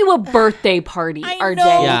threw you a birthday party, I RJ.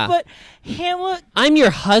 know, Yeah. but Hamlet. I'm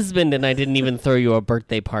your husband, and I didn't even throw you a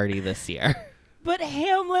birthday party this year. But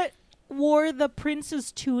Hamlet wore the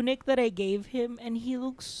prince's tunic that I gave him, and he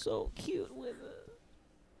looks so cute with it.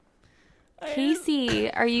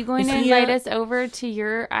 Casey, are you going to Is he, invite us over to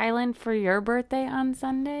your island for your birthday on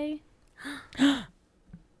Sunday?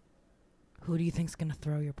 Who do you think's gonna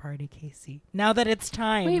throw your party, Casey? Now that it's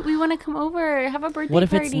time. Wait, we want to come over. Have a birthday What if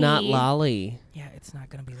party. it's not Lolly? Yeah, it's not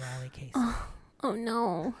gonna be Lolly, Casey. Oh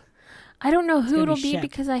no. I don't know who gonna it'll be be Shep.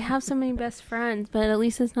 because I have so many best friends, but at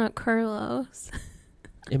least it's not Carlos.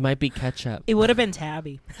 It might be ketchup. It would have been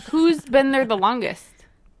Tabby. Who's been there the longest?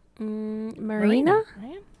 Marina?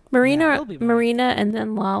 Right? Marina, Yeah, it'll be Marina, and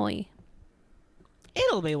then Lolly.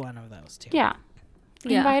 It'll be one of those two. Yeah.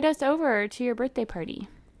 Yeah. Invite us over to your birthday party.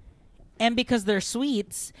 And because they're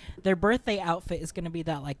sweets, their birthday outfit is gonna be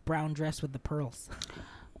that like brown dress with the pearls.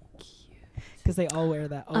 Because they all wear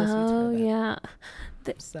that. All the sweets Oh wear that.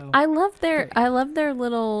 yeah, So I love their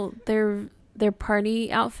little their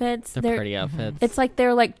party outfits. The They're- party outfits. It's like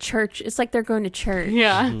they're like church. It's like they're going to church.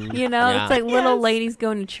 Yeah. Mhm. You know, Yeah. it's like little Yes. ladies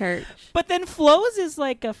going to church. But then Flo's is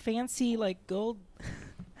like a fancy like gold.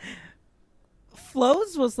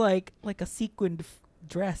 Flo's was like a sequined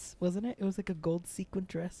dress, wasn't it? It was like a gold sequined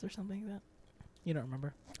dress or something like that. You don't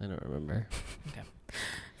remember? I don't remember.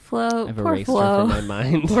 Flo, I've poor erased her Flo. from my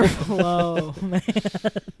mind. Poor Flo, man.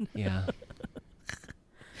 Yeah.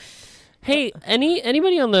 Hey,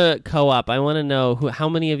 anybody on the co-op? I want to know how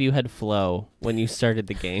many of you had Flo when you started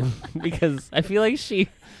the game, because I feel like she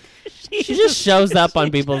just shows up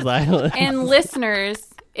on people's islands. And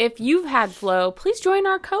listeners, if you've had Flo, please join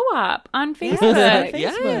our co-op on Yes, Facebook. on Facebook.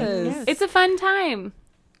 Yes. Yes. It's a fun time.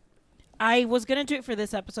 I was gonna do it for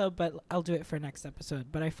this episode, but I'll do it for next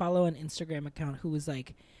episode. But I follow an Instagram account who was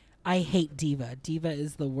like, "I hate Diva. Diva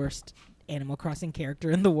is the worst Animal Crossing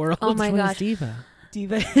character in the world." Oh my Which one is gosh. Diva?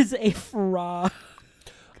 Diva is a frog.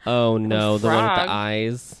 Oh no, the one with frog. the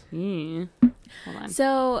eyes. Hold on.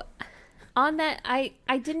 So on that, I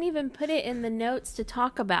didn't even put it in the notes to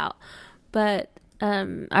talk about, but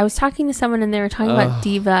I was talking to someone and they were talking about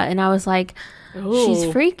Diva, and I was like, she's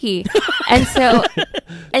freaky, and so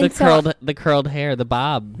The curled hair, the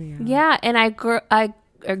bob. yeah, and I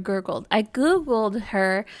gurgled. I googled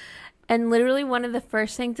her, and literally one of the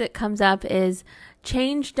first things that comes up is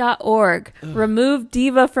change.org. Remove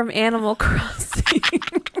Diva from Animal Crossing.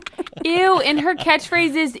 Ew, and her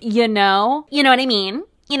catchphrase is, you know what I mean?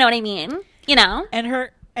 You know what I mean? You know?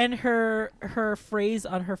 And her phrase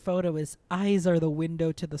on her photo is "eyes are the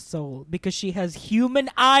window to the soul" because she has human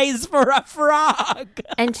eyes for a frog.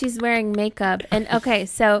 And she's wearing makeup. And okay,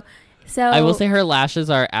 so I will say her lashes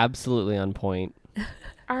are absolutely on point.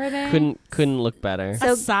 Are they? Couldn't look better.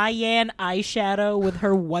 A cyan eyeshadow with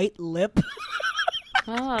her white lip.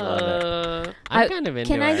 Oh. I'm kind of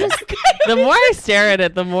into can I it. just The more I stare at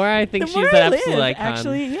it, the more I think The she's more an I absolute live, icon.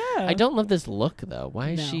 actually, yeah. I don't love this look though.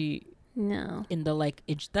 Why is No. she? no. In the like,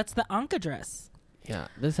 that's the Anka dress. Yeah,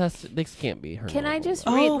 this can't be her. Can I normal just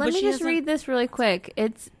look. read? Oh, Let but me she just hasn't- read this really quick.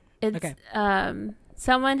 It's Okay.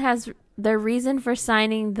 someone has their reason for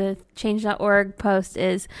signing the change.org post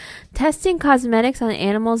is testing cosmetics on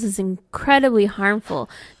animals is incredibly harmful.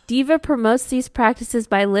 Diva promotes these practices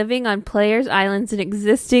by living on players' islands and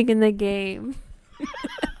existing in the game.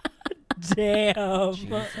 Damn. Oh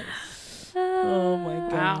my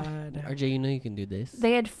Wow. god. RJ, you know you can do this.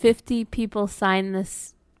 They had 50 people sign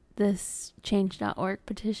this change.org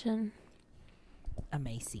petition.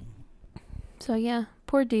 Amazing. So yeah,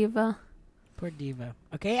 poor Diva. Poor Diva.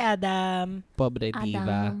 Okay, Adam. Pobre diva.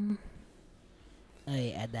 Adam.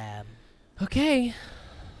 Hey, Adam. Okay.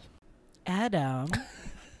 Adam.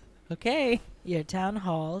 Okay. Your town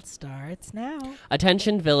hall starts now.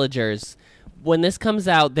 Attention villagers. When this comes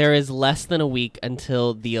out, there is less than a week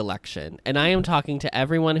until the election. And I am talking to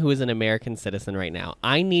everyone who is an American citizen right now.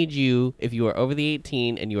 I need you, if you are over the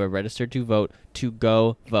 18 and you are registered to vote, to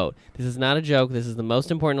go vote. This is not a joke. This is the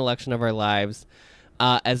most important election of our lives.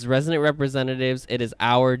 As resident representatives, it is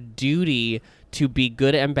our duty to be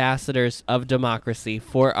good ambassadors of democracy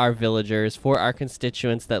for our villagers, for our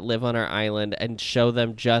constituents that live on our island, and show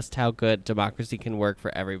them just how good democracy can work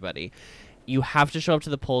for everybody. You have to show up to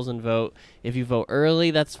the polls and vote. If you vote early,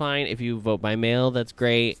 that's fine. If you vote by mail, that's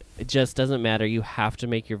great. It just doesn't matter. You have to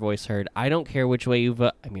make your voice heard. I don't care which way you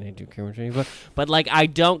vote. I mean, I do care which way you vote. But, I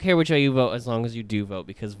don't care which way you vote as long as you do vote,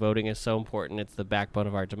 because voting is so important. It's the backbone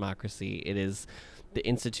of our democracy. It is the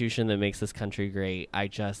institution that makes this country great.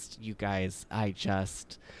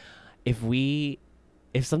 If we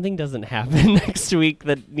if something doesn't happen next week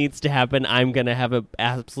that needs to happen, I'm going to have an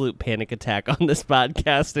absolute panic attack on this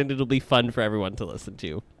podcast, and it'll be fun for everyone to listen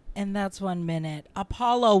to. And that's 1 minute.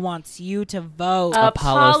 Apollo wants you to vote.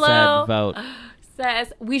 Apollo said vote.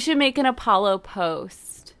 Says we should make an Apollo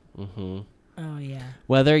post. Mm-hmm. Oh, yeah.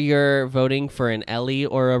 Whether you're voting for an Ellie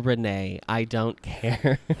or a Renee, I don't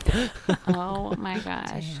care. Oh my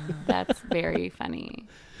gosh, that's very funny.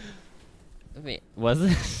 Was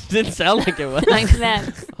it? Didn't sound like it was. Like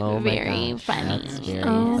that's Oh my very gosh, funny. that's very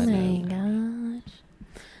Oh funny. my gosh.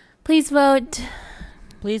 Please vote.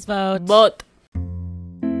 Please vote. Vote.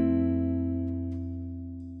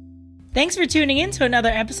 Thanks for tuning in to another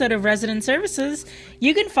episode of Resident Services.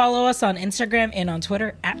 You can follow us on Instagram and on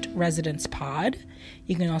Twitter at ResidencePod.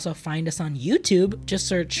 You can also find us on YouTube. Just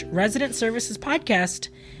search Resident Services Podcast,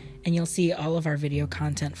 and you'll see all of our video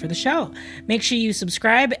content for the show. Make sure you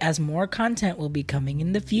subscribe, as more content will be coming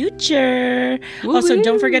in the future. Also,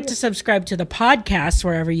 don't forget to subscribe to the podcast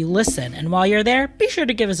wherever you listen. And while you're there, be sure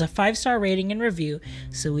to give us a 5-star rating and review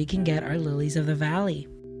so we can get our lilies of the valley.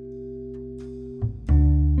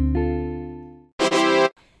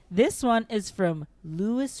 This one is from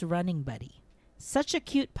Lewis Running Buddy. Such a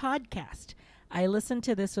cute podcast. I listen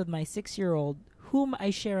to this with my 6-year-old, whom I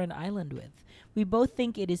share an island with. We both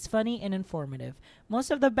think it is funny and informative. Most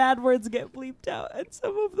of the bad words get bleeped out, and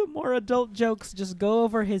some of the more adult jokes just go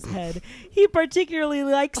over his head. He particularly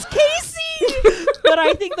likes Casey! But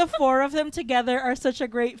I think the 4 of them together are such a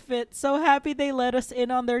great fit. So happy they let us in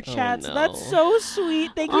on their chats. no. That's so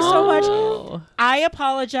sweet. Thank you so much. Oh. I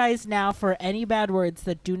apologize now for any bad words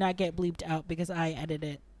that do not get bleeped out because I edit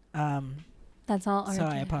it. That's all. So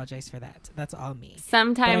I RJ. apologize for that. That's all me.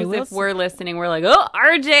 Sometimes will if we're listening, we're like, oh,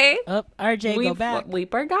 RJ. Oh, RJ, go back. We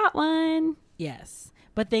forgot one. Yes.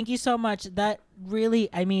 But thank you so much. That really,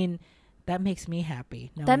 I mean, that makes me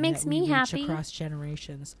happy. That knowing makes we me reach happy. across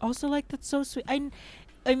generations. Also, like, that's so sweet. I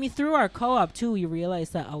mean, through our co-op, too, we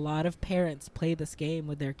realized that a lot of parents play this game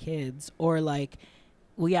with their kids. Or, like,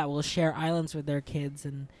 we'll share islands with their kids.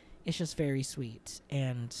 And it's just very sweet.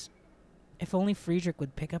 And if only Friedrich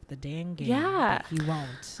would pick up the dang game. Yeah. But he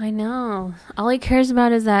won't. I know. All he cares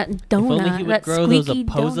about is that donut. If only he would that grow those squeaky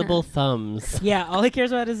opposable donut. thumbs. Yeah, all he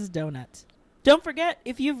cares about is his donut. Don't forget,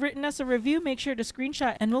 if you've written us a review, make sure to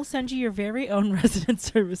screenshot and we'll send you your very own Resident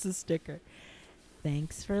Services sticker.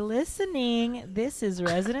 Thanks for listening. This is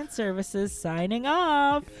Resident Services signing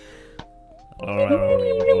off.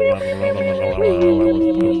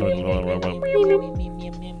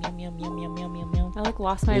 I like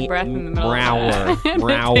lost my breath in the middle. Brower. Of that.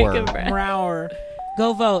 Brower. Take a breath. Brower.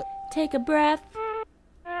 Go vote. Take a breath.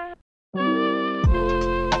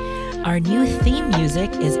 Our new theme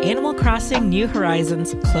music is Animal Crossing New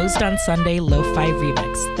Horizons Closed on Sunday Lo-Fi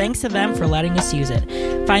Remix. Thanks to them for letting us use it.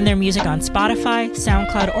 Find their music on Spotify,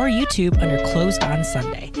 SoundCloud, or YouTube under Closed on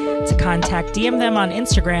Sunday. To contact, DM them on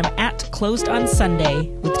Instagram at Closed on Sunday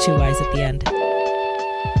with 2 Y's at the end.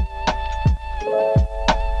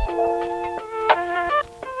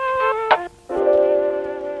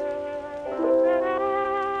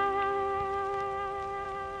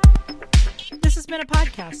 This has been a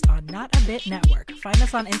podcast on Not a Bit Network. Find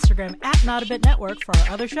us on Instagram at Not a Bit Network for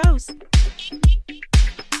our other shows.